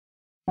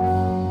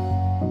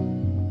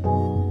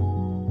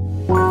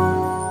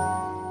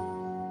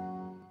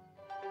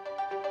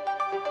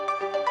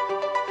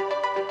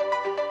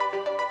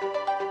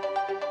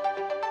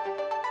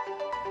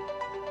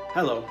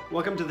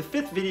Welcome to the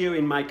 5th video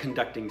in my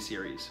conducting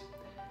series.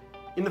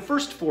 In the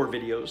first 4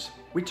 videos,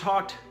 we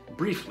talked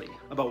briefly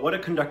about what a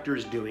conductor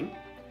is doing,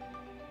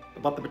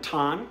 about the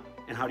baton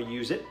and how to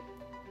use it,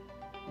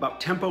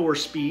 about tempo or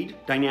speed,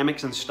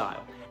 dynamics and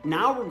style.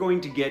 Now we're going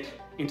to get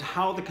into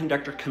how the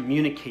conductor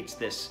communicates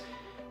this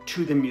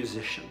to the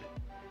musician,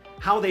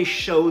 how they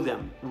show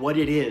them what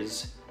it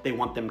is they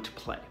want them to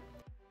play.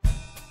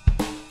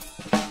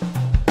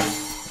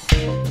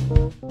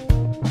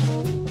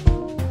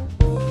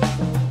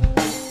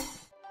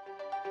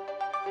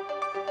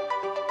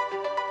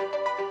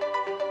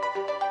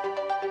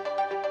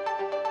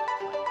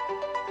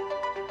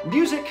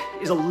 Music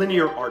is a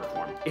linear art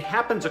form. It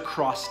happens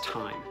across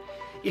time.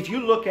 If you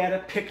look at a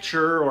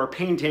picture or a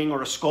painting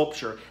or a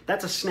sculpture,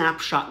 that's a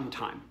snapshot in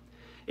time.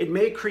 It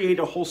may create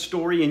a whole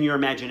story in your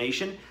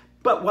imagination,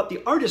 but what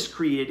the artist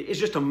created is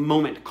just a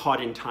moment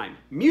caught in time.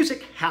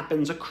 Music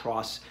happens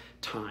across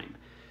time.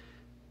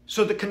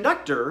 So the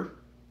conductor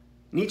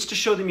needs to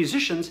show the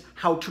musicians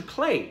how to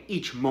play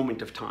each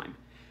moment of time.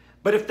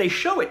 But if they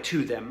show it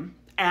to them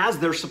as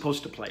they're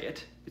supposed to play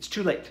it, it's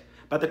too late.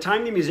 By the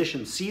time the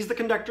musician sees the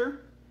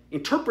conductor,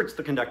 interprets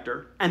the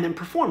conductor, and then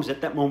performs it,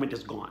 that moment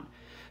is gone.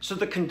 So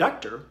the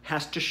conductor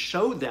has to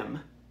show them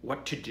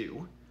what to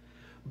do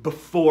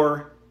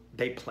before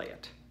they play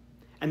it.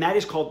 And that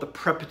is called the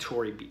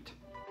preparatory beat.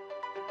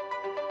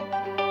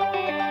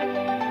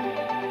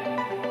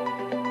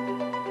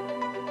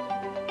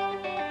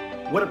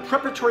 What a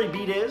preparatory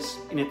beat is,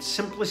 in its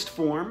simplest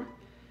form,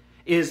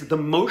 is the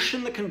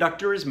motion the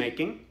conductor is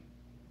making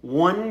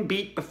one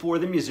beat before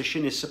the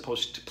musician is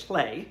supposed to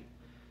play,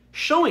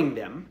 showing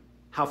them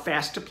how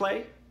fast to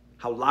play,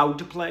 how loud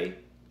to play,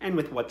 and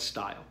with what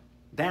style.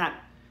 That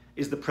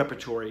is the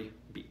preparatory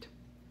beat.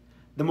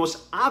 The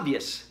most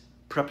obvious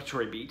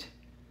preparatory beat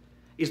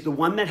is the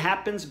one that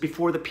happens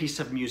before the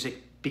piece of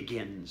music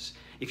begins.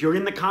 If you're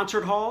in the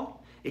concert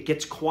hall, it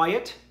gets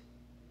quiet,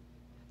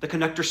 the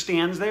conductor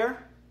stands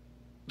there,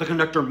 the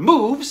conductor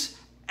moves,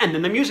 and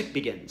then the music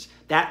begins.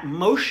 That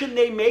motion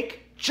they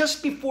make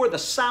just before the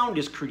sound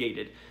is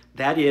created,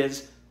 that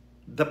is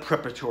the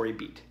preparatory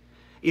beat.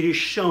 It is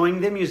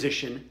showing the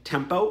musician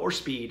tempo or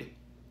speed,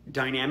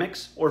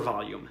 dynamics or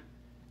volume,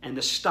 and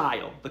the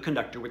style the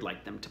conductor would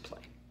like them to play.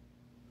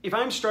 If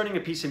I'm starting a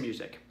piece of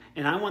music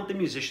and I want the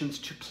musicians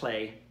to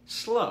play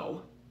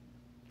slow,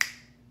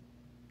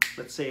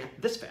 let's say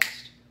this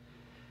fast,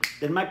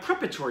 then my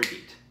preparatory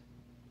beat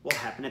will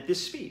happen at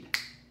this speed.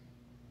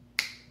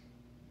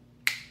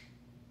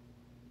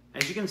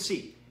 As you can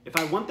see, if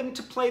I want them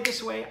to play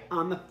this way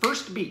on the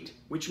first beat,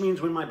 which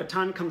means when my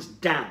baton comes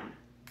down,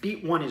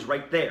 beat 1 is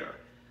right there.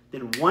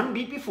 Then 1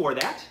 beat before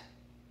that,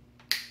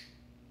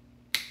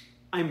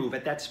 I move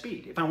at that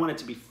speed. If I want it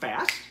to be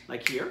fast,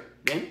 like here,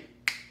 then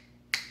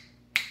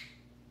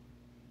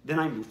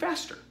I move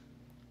faster.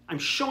 I'm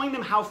showing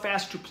them how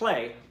fast to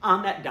play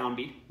on that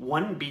downbeat,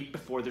 1 beat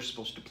before they're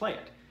supposed to play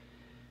it.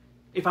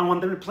 If I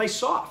want them to play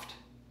soft,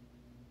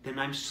 then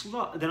I'm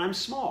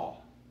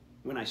small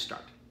when I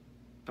start.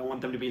 If I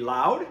want them to be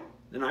loud,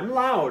 then I'm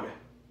loud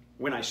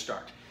when I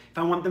start. If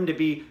I want them to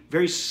be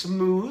very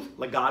smooth,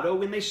 legato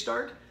when they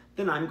start,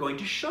 then I'm going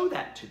to show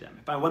that to them.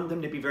 If I want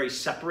them to be very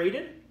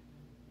separated,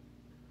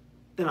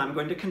 then I'm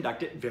going to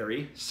conduct it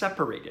very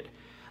separated.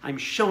 I'm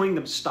showing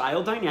them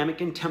style,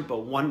 dynamic, and tempo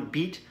 1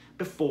 beat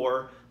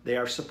before they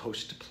are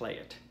supposed to play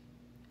it.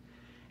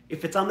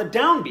 If it's on the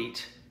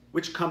downbeat,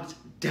 which comes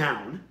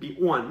down, beat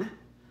 1,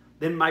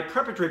 then my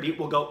preparatory beat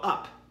will go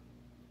up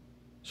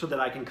so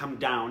that I can come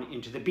down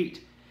into the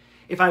beat.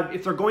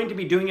 If they're going to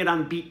be doing it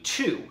on beat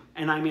 2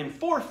 and I'm in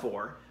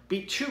 4/4,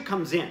 beat 2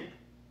 comes in,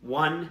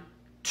 1,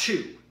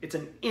 2. It's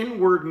an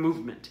inward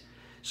movement.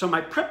 So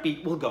my prep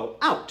beat will go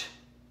out,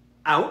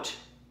 out,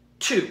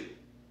 2,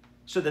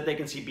 so that they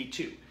can see beat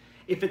 2.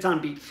 If it's on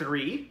beat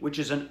 3, which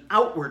is an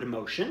outward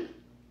motion,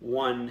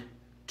 1,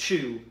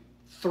 2,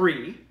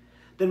 3,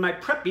 then my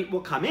prep beat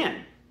will come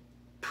in,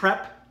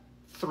 prep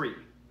 3.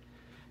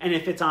 And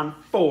if it's on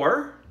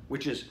 4,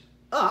 which is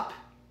up,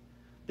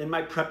 then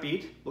my prep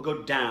beat will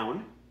go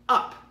down,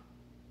 up.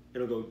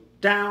 It'll go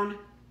down,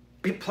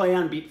 play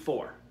on beat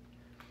 4.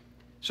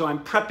 So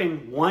I'm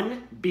prepping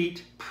 1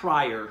 beat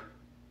prior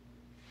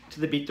to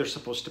the beat they're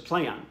supposed to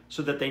play on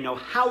so that they know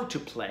how to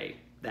play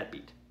that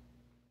beat.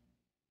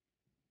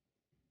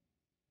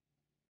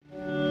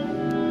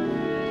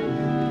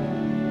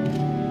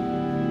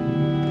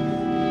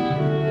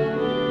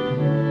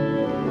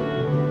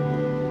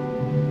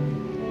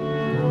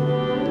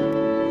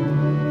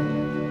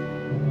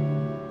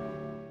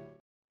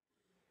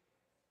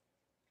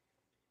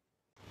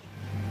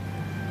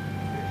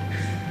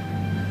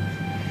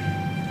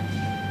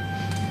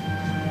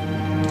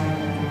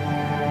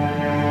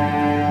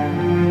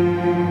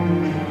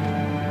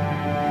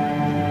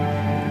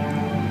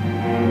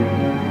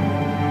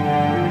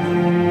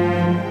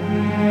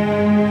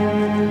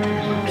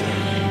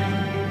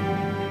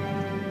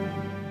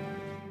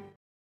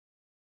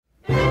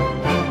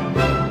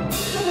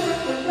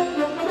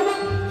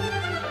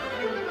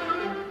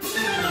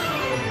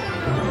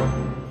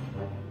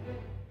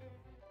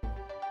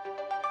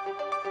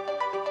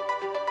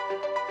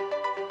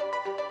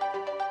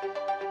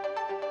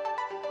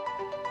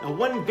 Now,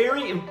 one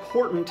very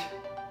important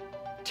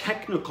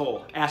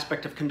technical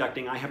aspect of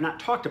conducting I have not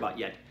talked about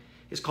yet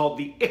is called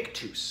the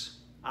ictus.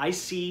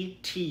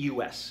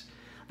 I-C-T-U-S.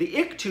 The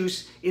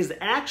ictus is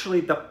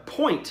actually the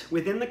point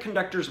within the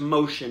conductor's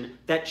motion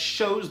that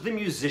shows the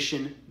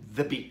musician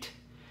the beat.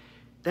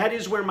 That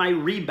is where my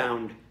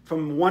rebound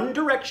from one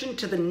direction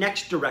to the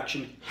next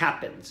direction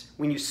happens.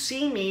 When you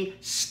see me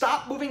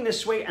stop moving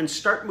this way and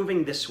start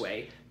moving this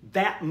way,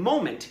 that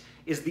moment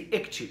is the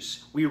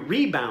ictus. We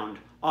rebound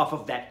off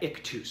of that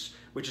ictus,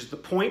 which is the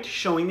point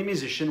showing the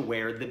musician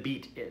where the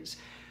beat is.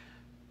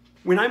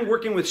 When I'm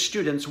working with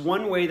students,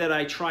 one way that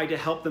I try to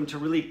help them to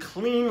really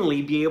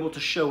cleanly be able to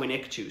show an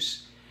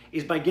ictus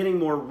is by getting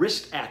more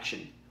wrist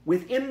action.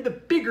 Within the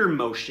bigger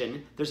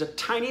motion, there's a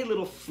tiny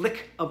little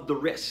flick of the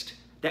wrist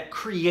that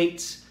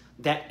creates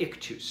that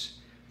ictus.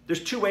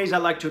 There's two ways I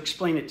like to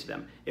explain it to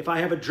them. If I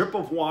have a drip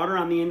of water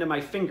on the end of my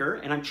finger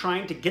and I'm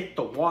trying to get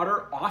the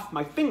water off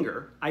my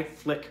finger, I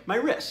flick my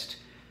wrist.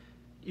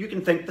 You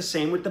can think the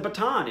same with the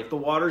baton. If the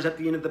water's at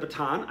the end of the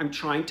baton, I'm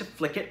trying to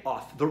flick it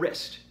off the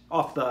wrist,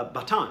 off the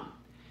baton.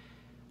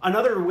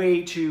 Another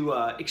way to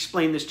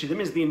explain this to them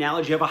is the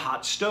analogy of a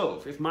hot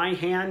stove. If my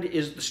hand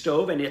is the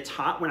stove and it's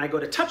hot, when I go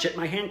to touch it,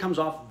 my hand comes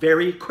off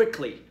very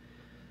quickly.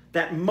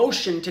 That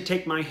motion to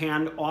take my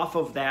hand off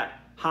of that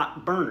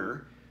hot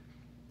burner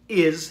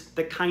is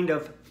the kind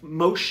of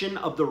motion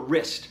of the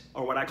wrist,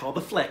 or what I call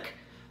the flick,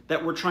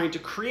 that we're trying to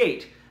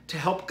create to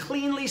help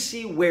cleanly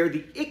see where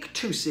the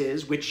ictus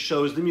is, which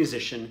shows the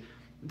musician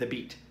the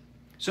beat.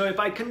 So if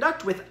I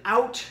conduct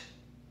without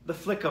the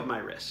flick of my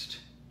wrist,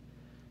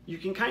 you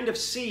can kind of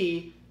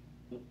see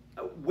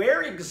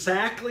where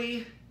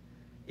exactly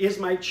is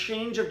my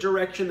change of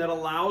direction that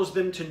allows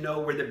them to know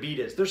where the beat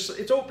is.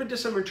 It's open to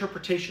some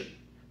interpretation.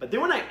 But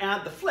then when I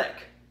add the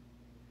flick,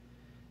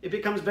 it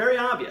becomes very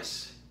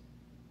obvious.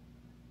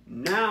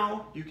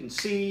 Now you can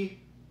see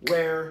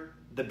where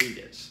the beat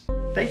is.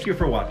 Thank you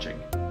for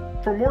watching.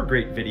 For more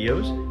great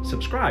videos,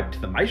 subscribe to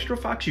the Maestro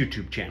Fox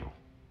YouTube channel.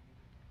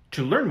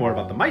 To learn more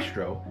about the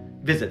Maestro,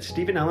 visit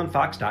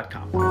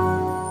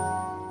StephenAllenFox.com.